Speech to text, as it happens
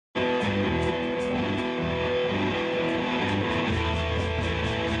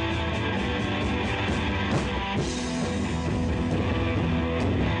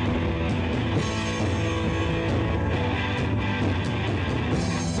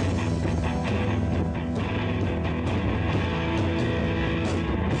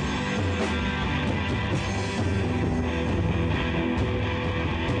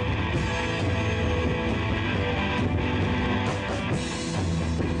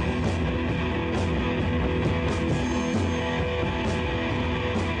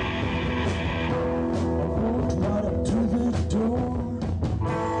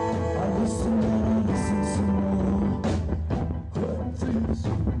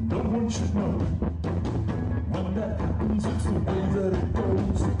no one should know. When that happens, it's the way that it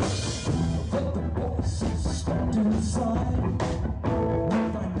goes. But the voices stand inside.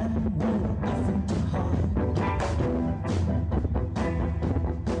 By now we're nothing to hide.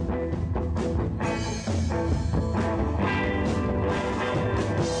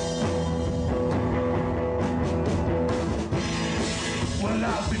 Well,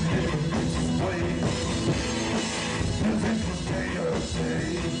 I've been living this way, living from day to day.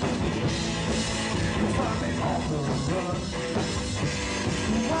 You'll find me on the run.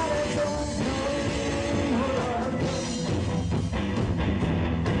 Why I don't know what I've done.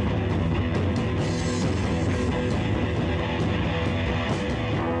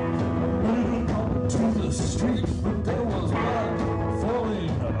 Little come to the street, but there was blood falling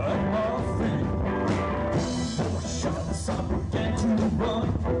at my feet. For shots I began to run.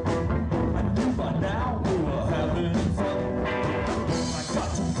 I knew by now we were having fun. I got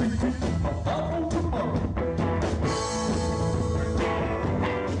to thinking about tomorrow.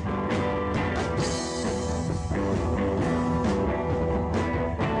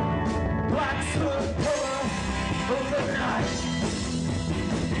 Black's the color of the night.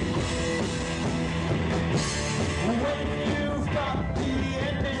 When you've got the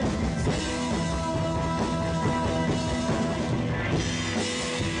ending.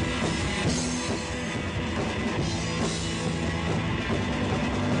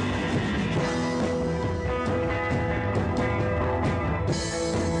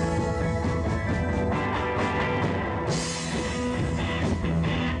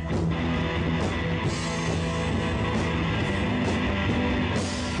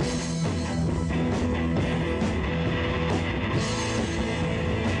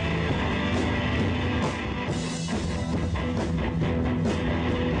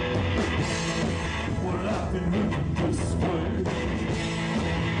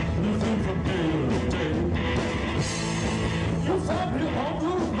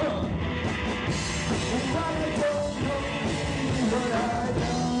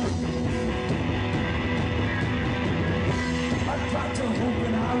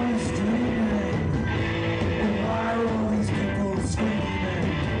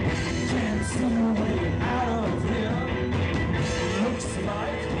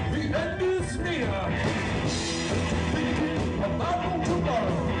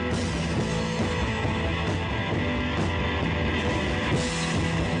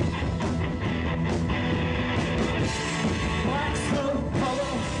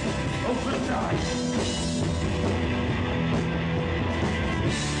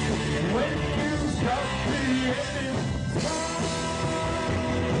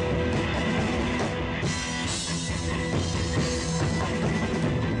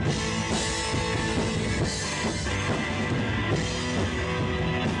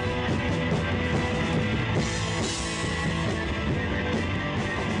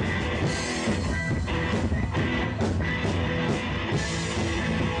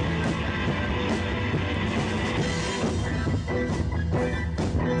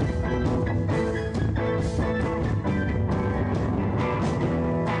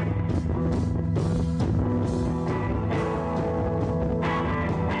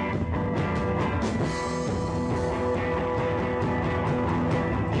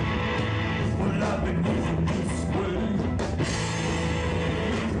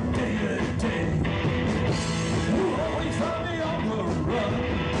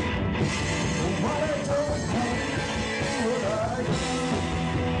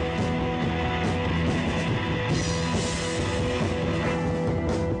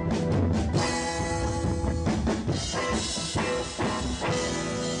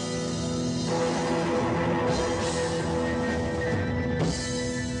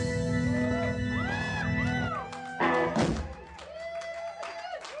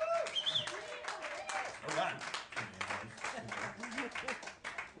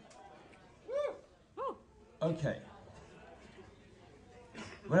 Okay.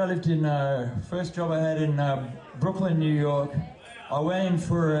 When I lived in, first job I had in Brooklyn, New York, I went in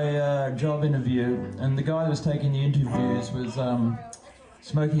for a job interview, and the guy that was taking the interviews was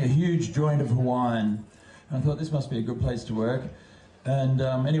smoking a huge joint of Hawaiian. And I thought, this must be a good place to work. And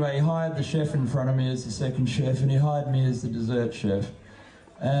anyway, he hired the chef in front of me as the second chef, and he hired me as the dessert chef.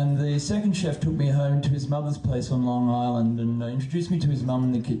 And the second chef took me home to his mother's place on Long Island and introduced me to his mum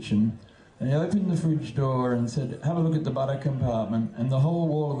in the kitchen. And he opened the fridge door and said, have a look at the butter compartment. And the whole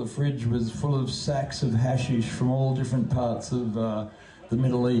wall of the fridge was full of sacks of hashish from all different parts of the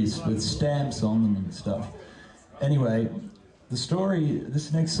Middle East with stamps on them and stuff. Anyway, the story,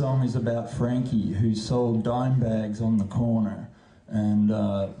 this next song is about Frankie, who sold dime bags on the corner. And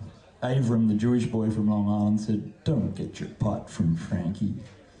Avram, the Jewish boy from Long Island, said, "Don't get your pot from Frankie."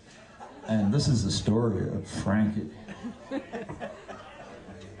 And this is the story of Frankie.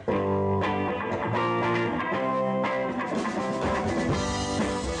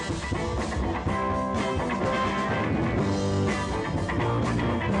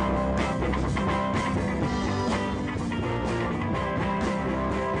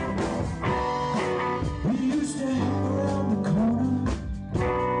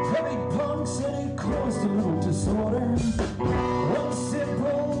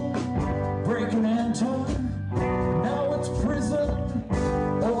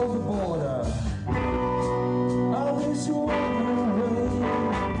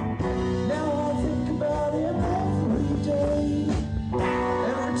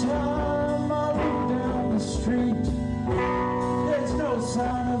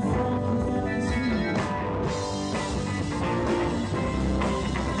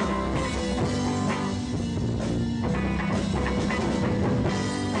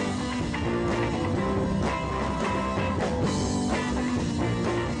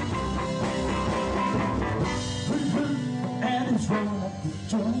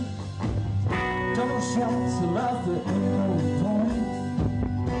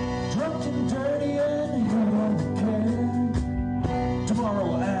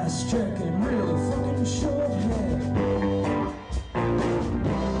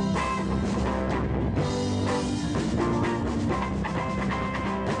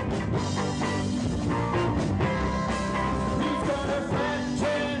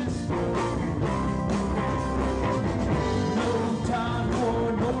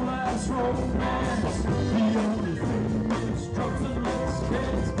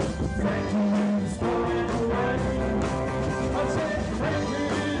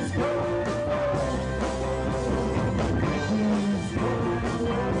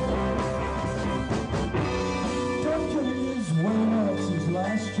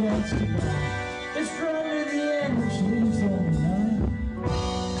 It's strong to the end, which leaves on the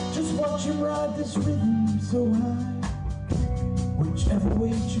night. Just watch him ride this rhythm so high. Whichever way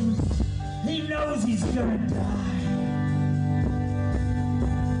he chooses, he knows he's gonna die.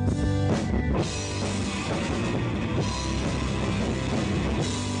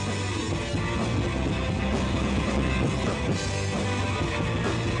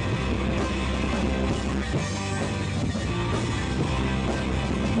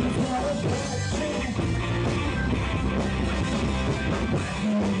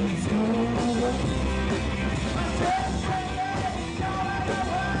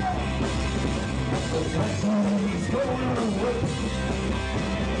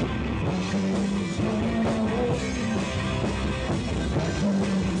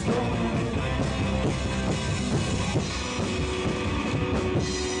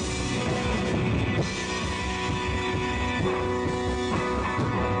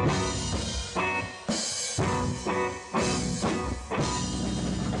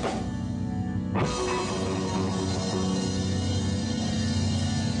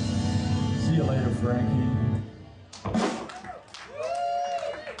 See you later, Frankie.